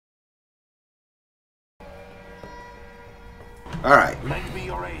Alright. Lend me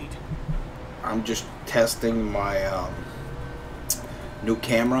your aid. I'm just testing my new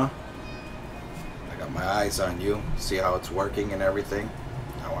camera. I got my eyes on you, see how it's working and everything.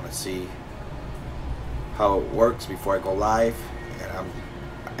 I want to see how it works before I go live,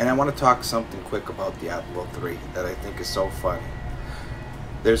 and I want to talk something quick about Diablo 3 that I think is so funny.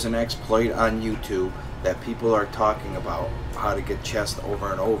 There's an exploit on YouTube that people are talking about how to get chest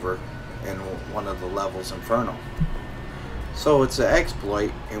over and over in one of the levels Inferno. So it's an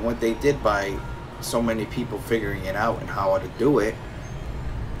exploit, and what they did by so many people figuring it out and how to do it,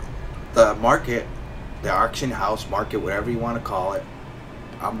 the market, the auction house market, whatever you want to call it,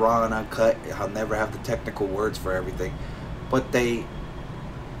 I'm raw and uncut, I'll never have the technical words for everything, but they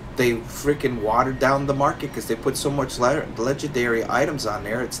freaking watered down the market because they put so much legendary items on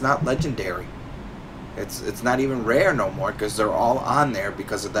there. It's not legendary. It's not even rare no more because they're all on there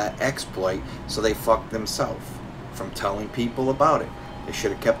because of that exploit. So they fucked themselves from telling people about it. They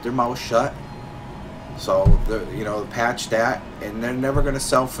should have kept their mouth shut. So you know, patch that, and they're never gonna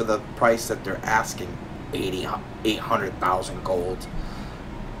sell for the price that they're asking, 800,000 gold.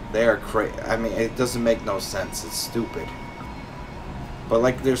 They're crazy. I mean, it doesn't make no sense. It's stupid. But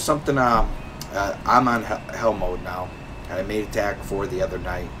like, there's something. I'm on hell mode now. I made attack 4 the other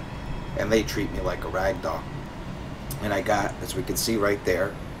night, and they treat me like a rag doll. And I got, as we can see right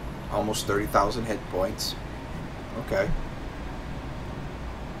there, almost 30,000 hit points. Okay.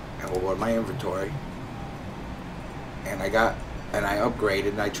 And we'll go to my inventory. And I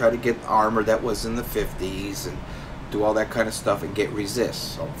upgraded, and I tried to get armor that was in the 50s and do all that kind of stuff and get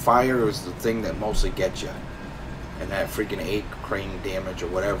resist. So fire is the thing that mostly gets you. And that freaking 8 crane damage or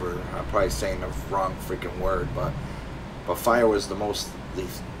whatever. I'm probably saying the wrong freaking word, but fire was the most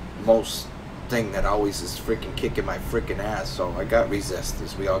thing that always is freaking kicking my freaking ass. So I got resist,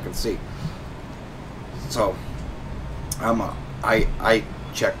 as we all can see. So I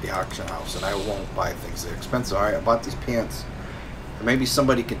check the auction house, and I won't buy things that are expensive. Alright, I bought these pants. And maybe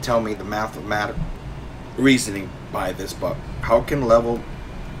somebody can tell me the mathematical reasoning by this, but how can level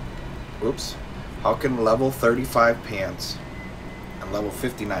 35 pants and level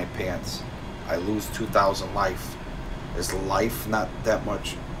 59 pants I lose 2,000 life? Is life not that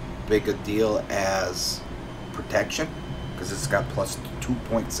much big a deal as protection? Because it's got plus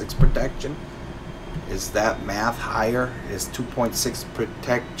 2.6 protection. Is that math higher? Is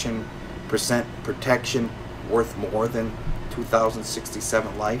 2.6% protection worth more than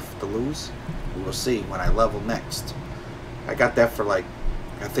 2,067 life to lose? We will see when I level next. I got that for like,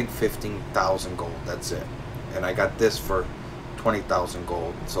 I think 15,000 gold. That's it. And I got this for 20,000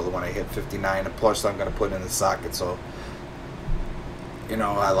 gold. So that when I hit 59, and plus I'm gonna put in the socket. So you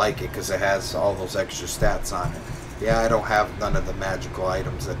know, I like it because it has all those extra stats on it. Yeah, I don't have none of the magical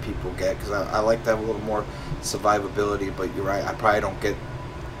items that people get because I like to have a little more survivability. But you're right, I probably don't get.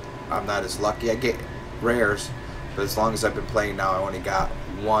 I'm not as lucky. I get rares, but as long as I've been playing now, I only got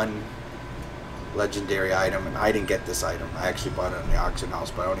 1 legendary item, and I didn't get this item. I actually bought it in the auction house,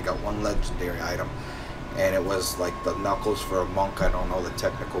 but I only got 1 legendary item, and it was like the knuckles for a monk. I don't know the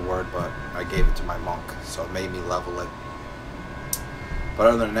technical word, but I gave it to my monk, so it made me level it. But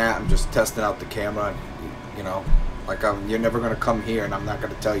other than that, I'm just testing out the camera, and, you know, like you're never gonna come here, and I'm not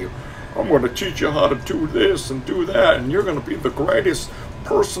gonna tell you, I'm gonna teach you how to do this and do that, and you're gonna be the greatest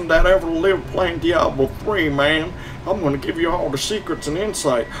person that ever lived playing Diablo 3, man. I'm gonna give you all the secrets and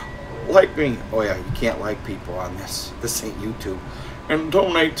insight. Like me. Oh yeah, you can't like people on this. This ain't YouTube. And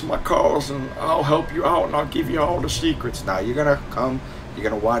donate to my cause, and I'll help you out, and I'll give you all the secrets. Now you're gonna come, you're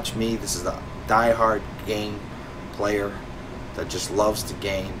gonna watch me. This is a die-hard game player that just loves the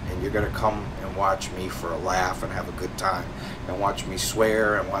game, and you're gonna come and watch me for a laugh and have a good time, and watch me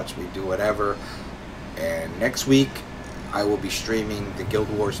swear and watch me do whatever. And next week I will be streaming the Guild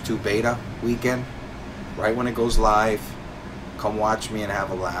Wars 2 beta weekend, right when it goes live. Come watch me and have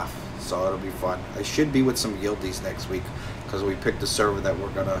a laugh. So it'll be fun. I should be with some guildies next week because we picked a server that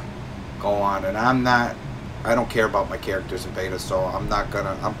we're gonna go on, and I don't care about my characters in beta, so I'm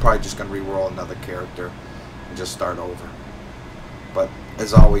probably just gonna re-roll another character and just start over. But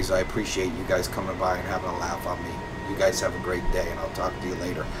as always, I appreciate you guys coming by and having a laugh on me. You guys have a great day, and I'll talk to you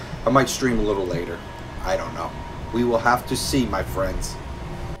later. I might stream a little later. I don't know. We will have to see, my friends.